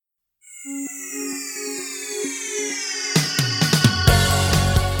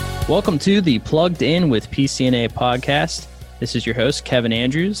Welcome to the Plugged In with PCNA podcast. This is your host, Kevin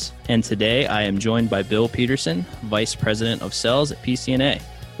Andrews, and today I am joined by Bill Peterson, Vice President of Sales at PCNA.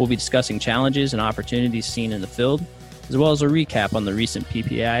 We'll be discussing challenges and opportunities seen in the field, as well as a recap on the recent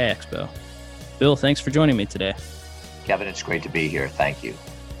PPAI Expo. Bill, thanks for joining me today. Kevin, it's great to be here. Thank you.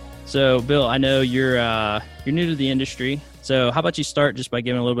 So, Bill, I know you're new to the industry, so how about you start just by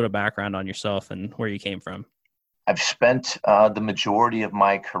giving a little bit of background on yourself and where you came from? I've spent the majority of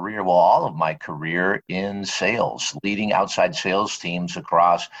my career, all of my career in sales, leading outside sales teams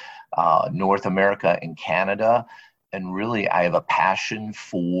across North America and Canada. And really, I have a passion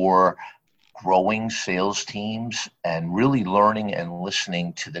for growing sales teams and really learning and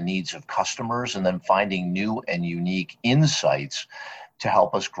listening to the needs of customers and then finding new and unique insights to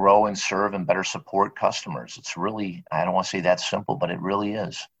help us grow and serve and better support customers. It's really, I don't want to say that's simple, but it really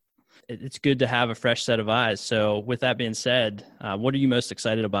is. It's good to have a fresh set of eyes. So with that being said, what are you most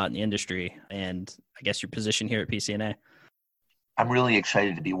excited about in the industry and I guess your position here at PCNA? I'm really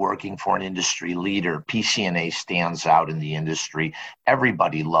excited to be working for an industry leader. PCNA stands out in the industry.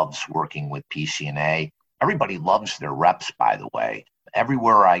 Everybody loves working with PCNA. Everybody loves their reps, by the way.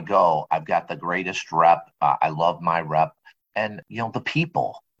 Everywhere I go, I've got the greatest rep. I love my rep. And, the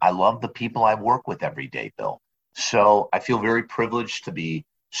people. I love the people I work with every day, Bill. So I feel very privileged to be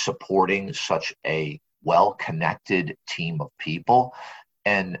supporting such a well-connected team of people,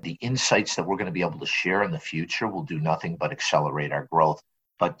 and the insights that we're going to be able to share in the future will do nothing but accelerate our growth.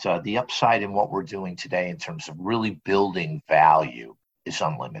 But the upside in what we're doing today in terms of really building value is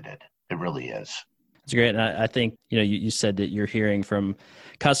unlimited. It really is. That's great. And I think, you said that you're hearing from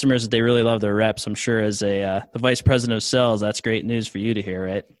customers that they really love their reps. I'm sure as the Vice President of Sales, that's great news for you to hear,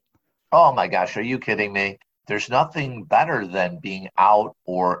 right? Oh my gosh, are you kidding me? There's nothing better than being out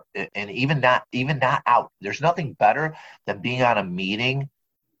and even not out. There's nothing better than being on a meeting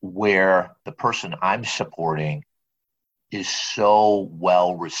where the person I'm supporting is so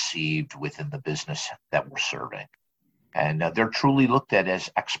well received within the business that we're serving. And they're truly looked at as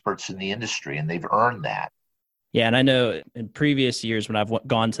experts in the industry, and they've earned that. Yeah, and I know in previous years when I've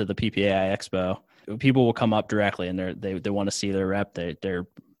gone to the PPAI Expo, people will come up directly and they want to see their rep. They're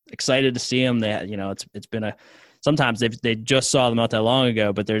excited to see them. It's been sometimes they just saw them not that long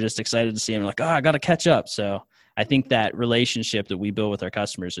ago, but they're just excited to see them. Like, I got to catch up. So I think that relationship that we build with our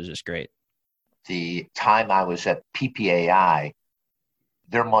customers is just great. The time I was at PPAI,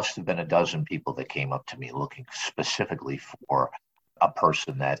 there must have been a dozen people that came up to me looking specifically for a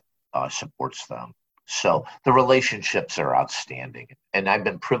person that supports them. So the relationships are outstanding. And I've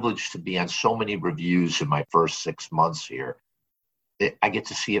been privileged to be on so many reviews in my first 6 months here. I get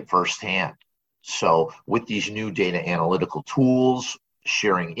to see it firsthand. So with these new data analytical tools,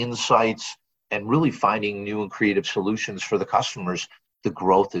 sharing insights, and really finding new and creative solutions for the customers, the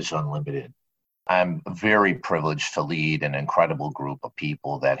growth is unlimited. I'm very privileged to lead an incredible group of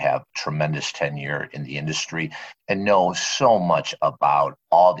people that have tremendous tenure in the industry and know so much about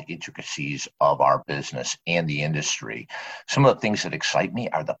all the intricacies of our business and the industry. Some of the things that excite me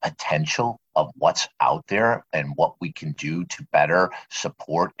are the potential of what's out there and what we can do to better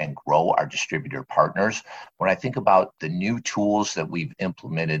support and grow our distributor partners. When I think about the new tools that we've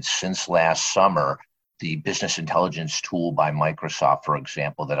implemented since last summer, the business intelligence tool by Microsoft, for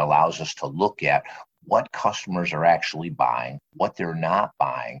example, that allows us to look at what customers are actually buying, what they're not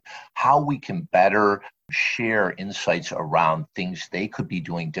buying, how we can better share insights around things they could be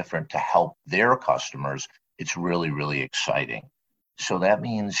doing different to help their customers. It's really, really exciting. So that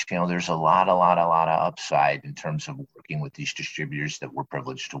means, there's a lot of upside in terms of working with these distributors that we're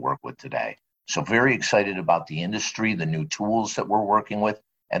privileged to work with today. So very excited about the industry, the new tools that we're working with,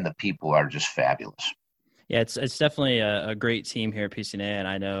 and the people are just fabulous. Yeah, it's definitely a great team here at PCNA, and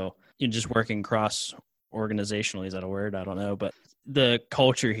I know just working cross-organizationally, is that a word? I don't know, but the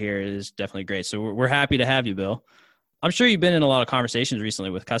culture here is definitely great. So we're happy to have you, Bill. I'm sure you've been in a lot of conversations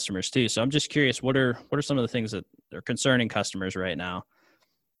recently with customers too, so I'm just curious, what are some of the things that are concerning customers right now?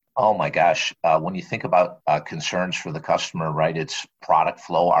 Oh my gosh, when you think about concerns for the customer, right, it's product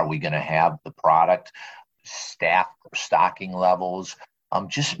flow. Are we going to have the product? Staff stocking levels?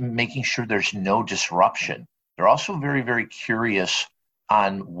 Just making sure there's no disruption. They're also very, very curious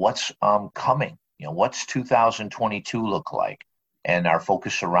on what's coming. What's 2022 look like? And our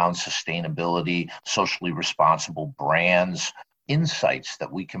focus around sustainability, socially responsible brands, insights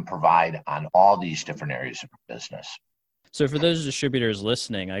that we can provide on all these different areas of business. So for those distributors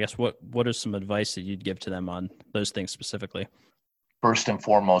listening, I guess what is some advice that you'd give to them on those things specifically? first and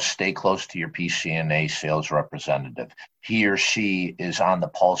foremost, stay close to your PCNA sales representative. He or she is on the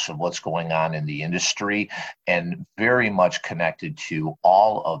pulse of what's going on in the industry and very much connected to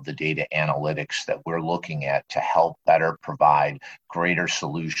all of the data analytics that we're looking at to help better provide greater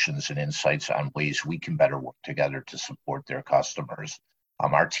solutions and insights on ways we can better work together to support their customers.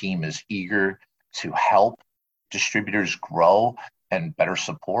 Our team is eager to help distributors grow and better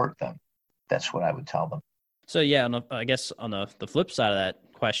support them. That's what I would tell them. So yeah, I guess on the flip side of that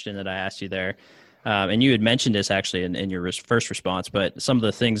question that I asked you there, and you had mentioned this actually in your first response, but some of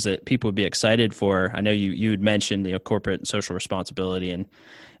the things that people would be excited for, I know you had mentioned corporate and social responsibility and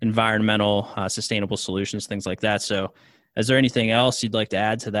environmental sustainable solutions, things like that. So is there anything else you'd like to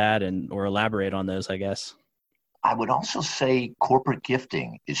add to that or elaborate on those, I guess? I would also say corporate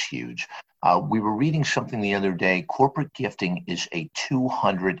gifting is huge. We were reading something the other day. Corporate gifting is a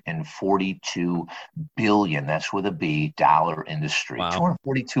 $242 billion, that's with a B, dollar industry. Wow.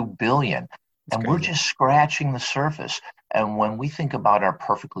 $242 billion. And we're just scratching the surface. And when we think about our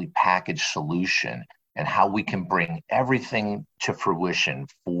perfectly packaged solution and how we can bring everything to fruition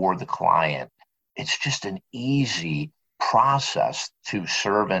for the client, it's just an easy process to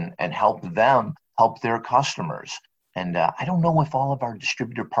serve and help them help their customers. And I don't know if all of our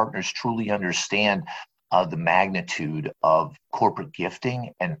distributor partners truly understand the magnitude of corporate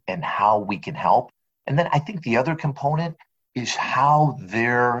gifting and how we can help. And then I think the other component is how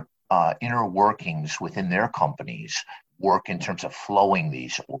their inner workings within their companies work in terms of flowing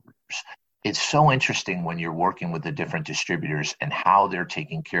these orders. It's so interesting when you're working with the different distributors and how they're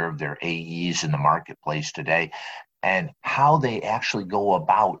taking care of their AEs in the marketplace today and how they actually go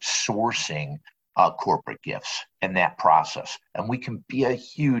about sourcing corporate gifts and that process. And we can be a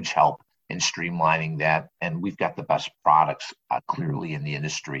huge help in streamlining that. And we've got the best products clearly in the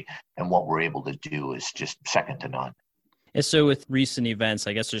industry. And what we're able to do is just second to none. And so with recent events,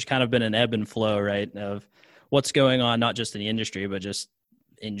 I guess there's kind of been an ebb and flow, right, of what's going on, not just in the industry, but just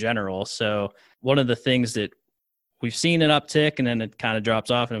in general. So one of the things that we've seen an uptick and then it kind of drops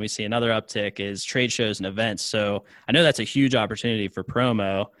off and we see another uptick is trade shows and events. So I know that's a huge opportunity for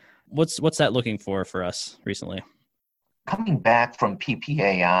promo. What's that looking for us recently? Coming back from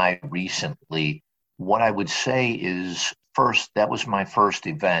PPAI recently, what I would say is first, that was my first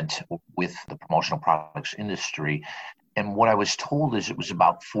event with the promotional products industry. And what I was told is it was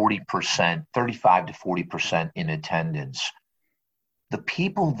about 40%, 35 to 40% in attendance. The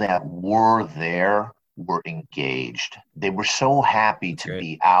people that were there were engaged. They were so happy to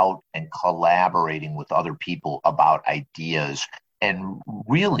be out and collaborating with other people about ideas. And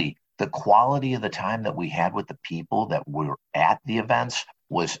really, the quality of the time that we had with the people that were at the events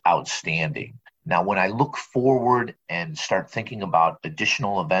was outstanding. Now, when I look forward and start thinking about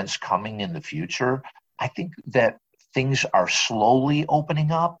additional events coming in the future, I think that things are slowly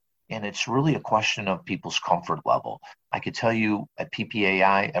opening up, and it's really a question of people's comfort level. I could tell you at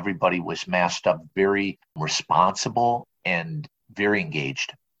PPAI, everybody was masked up, very responsible and very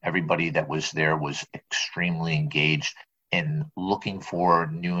engaged. Everybody that was there was extremely engaged in looking for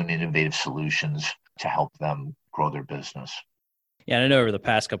new and innovative solutions to help them grow their business. Yeah, and I know over the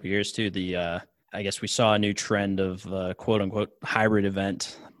past couple of years too, I guess we saw a new trend of quote unquote hybrid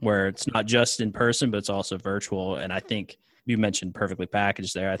event where it's not just in person, but it's also virtual. And I think you mentioned perfectly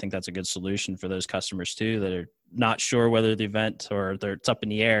packaged there. I think that's a good solution for those customers too that are not sure whether the event or it's up in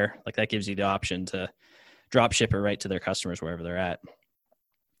the air. Like that gives you the option to drop ship it right to their customers wherever they're at.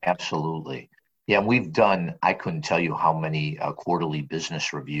 Absolutely. Yeah, we've done, I couldn't tell you how many quarterly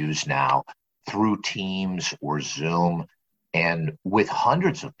business reviews now through Teams or Zoom and with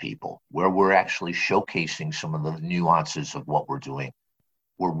hundreds of people where we're actually showcasing some of the nuances of what we're doing.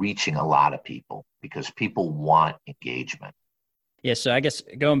 We're reaching a lot of people because people want engagement. Yeah, so I guess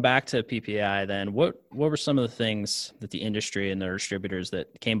going back to PPAI then, what were some of the things that the industry and their distributors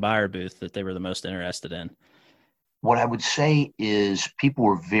that came by our booth that they were the most interested in? What I would say is people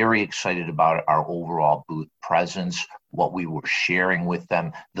were very excited about our overall booth presence, what we were sharing with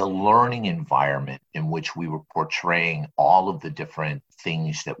them, the learning environment in which we were portraying all of the different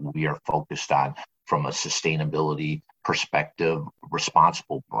things that we are focused on from a sustainability perspective,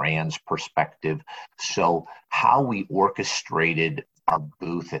 responsible brands perspective. So how we orchestrated our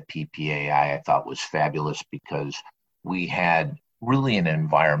booth at PPAI, I thought was fabulous because we had really an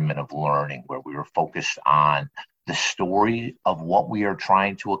environment of learning where we were focused on the story of what we are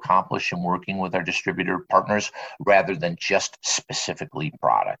trying to accomplish in working with our distributor partners rather than just specifically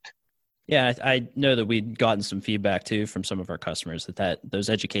product. Yeah, I know that we'd gotten some feedback too from some of our customers that those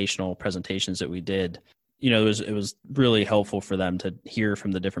educational presentations that we did, it was really helpful for them to hear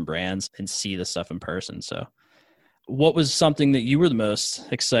from the different brands and see the stuff in person. So What was something that you were the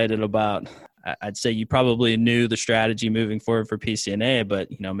most excited about? I'd say you probably knew the strategy moving forward for PCNA, but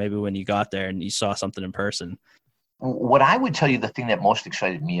maybe when you got there and you saw something in person. What I would tell you, the thing that most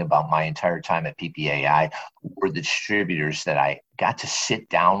excited me about my entire time at PPAI were the distributors that I got to sit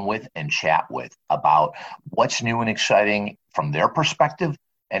down with and chat with about what's new and exciting from their perspective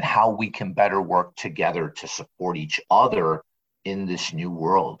and how we can better work together to support each other in this new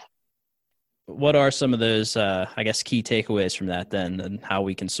world. What are some of those, key takeaways from that then, and how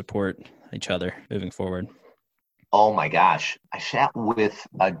we can support each other moving forward? Oh my gosh. I sat with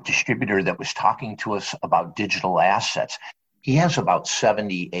a distributor that was talking to us about digital assets. He has about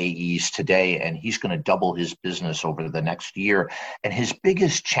 70 AEs today, and he's going to double his business over the next year. And his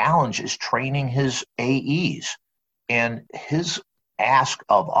biggest challenge is training his AEs. And his ask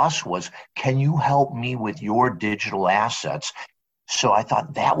of us was, can you help me with your digital assets? So I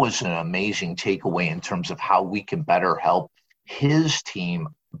thought that was an amazing takeaway in terms of how we can better help his team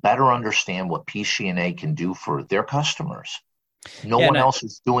better understand what PCNA can do for their customers. No one else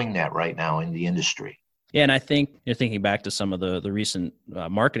is doing that right now in the industry. Yeah, and I think you're thinking back to some of the recent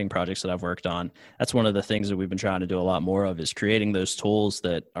marketing projects that I've worked on. That's one of the things that we've been trying to do a lot more of, is creating those tools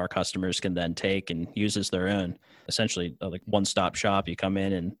that our customers can then take and use as their own. Essentially, like one-stop shop. You come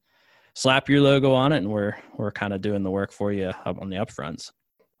in and slap your logo on it, and we're kind of doing the work for you on the upfronts.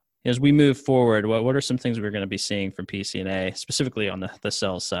 As we move forward, what are some things we're going to be seeing from PCNA, specifically on the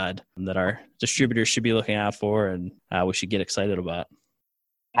sales side, that our distributors should be looking out for and we should get excited about?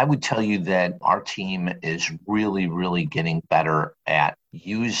 I would tell you that our team is really, really getting better at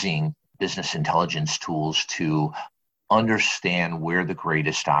using business intelligence tools to understand where the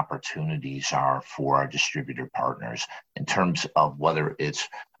greatest opportunities are for our distributor partners in terms of whether it's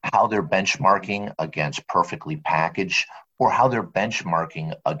how they're benchmarking against perfectly packaged, or how they're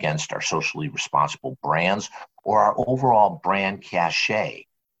benchmarking against our socially responsible brands or our overall brand cachet.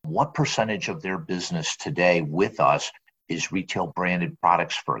 What percentage of their business today with us is retail branded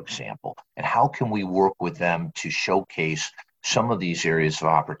products, for example? And how can we work with them to showcase some of these areas of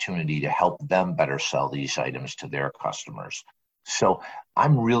opportunity to help them better sell these items to their customers? So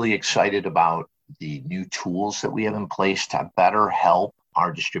I'm really excited about the new tools that we have in place to better help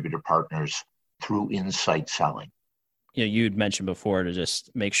our distributor partners through insight selling. You'd mentioned before to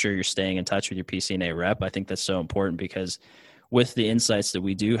just make sure you're staying in touch with your PCNA rep. I think that's so important, because with the insights that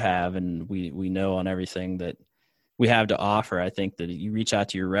we do have and we know on everything that we have to offer, I think that you reach out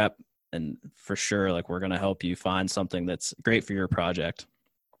to your rep and for sure, we're going to help you find something that's great for your project.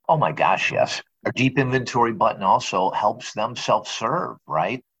 Oh my gosh, yes. Our deep inventory button also helps them self-serve,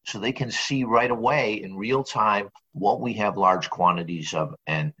 right? So they can see right away in real time what we have large quantities of,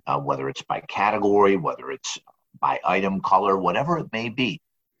 and whether it's by category, whether it's by item, color, whatever it may be.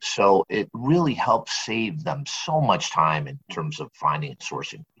 So it really helps save them so much time in terms of finding and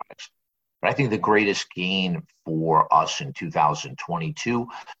sourcing products. But I think the greatest gain for us in 2022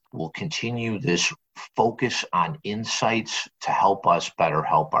 will continue this focus on insights to help us better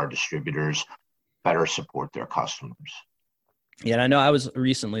help our distributors better support their customers. Yeah, and I know I was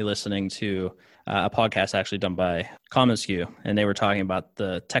recently listening to a podcast actually done by commonsku, and they were talking about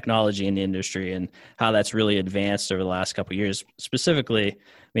the technology in the industry and how that's really advanced over the last couple of years. Specifically,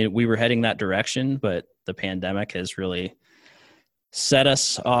 we were heading that direction, but the pandemic has really set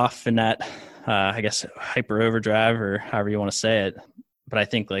us off in that, hyper overdrive, or however you want to say it. But I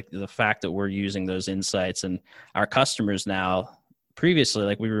think the fact that we're using those insights and our customers now,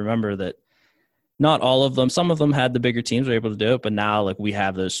 previously, we remember that not all of them, some of them had the bigger teams were able to do it, but now we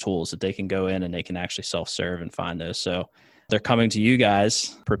have those tools that they can go in and they can actually self-serve and find those. So they're coming to you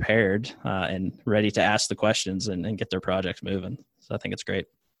guys prepared and ready to ask the questions and get their projects moving. So I think it's great.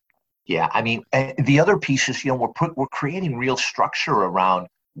 Yeah, the other piece is, we're creating real structure around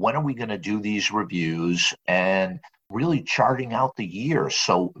when are we going to do these reviews and really charting out the year.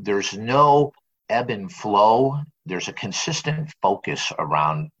 So there's no ebb and flow. There's a consistent focus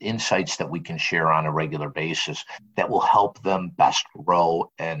around insights that we can share on a regular basis that will help them best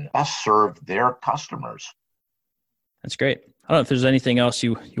grow and best serve their customers. That's great. I don't know if there's anything else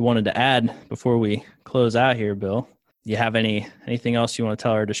you wanted to add before we close out here, Bill. Do you have anything else you want to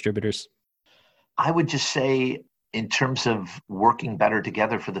tell our distributors? I would just say, in terms of working better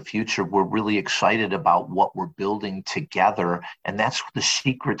together for the future, we're really excited about what we're building together. And that's the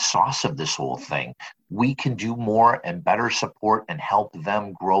secret sauce of this whole thing. We can do more and better support and help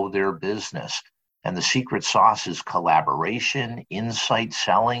them grow their business. And the secret sauce is collaboration, insight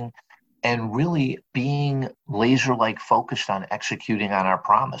selling, and really being laser-like focused on executing on our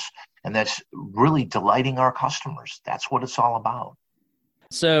promise. And that's really delighting our customers. That's what it's all about.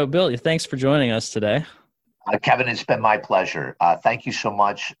 So, Bill, thanks for joining us today. Kevin, it's been my pleasure. Thank you so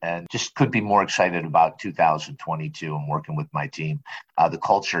much, and just could be more excited about 2022 and working with my team. The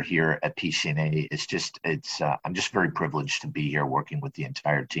culture here at PCNA is I'm just very privileged to be here working with the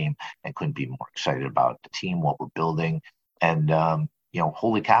entire team, and couldn't be more excited about the team, what we're building, and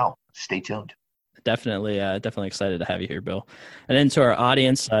holy cow, stay tuned. Definitely excited to have you here, Bill. And then to our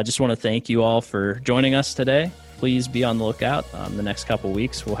audience, I just want to thank you all for joining us today. Please be on the lookout. The next couple of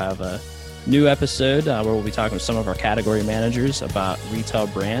weeks, we'll have a new episode where we'll be talking with some of our category managers about retail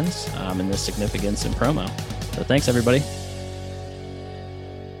brands and the significance in promo. So thanks, everybody.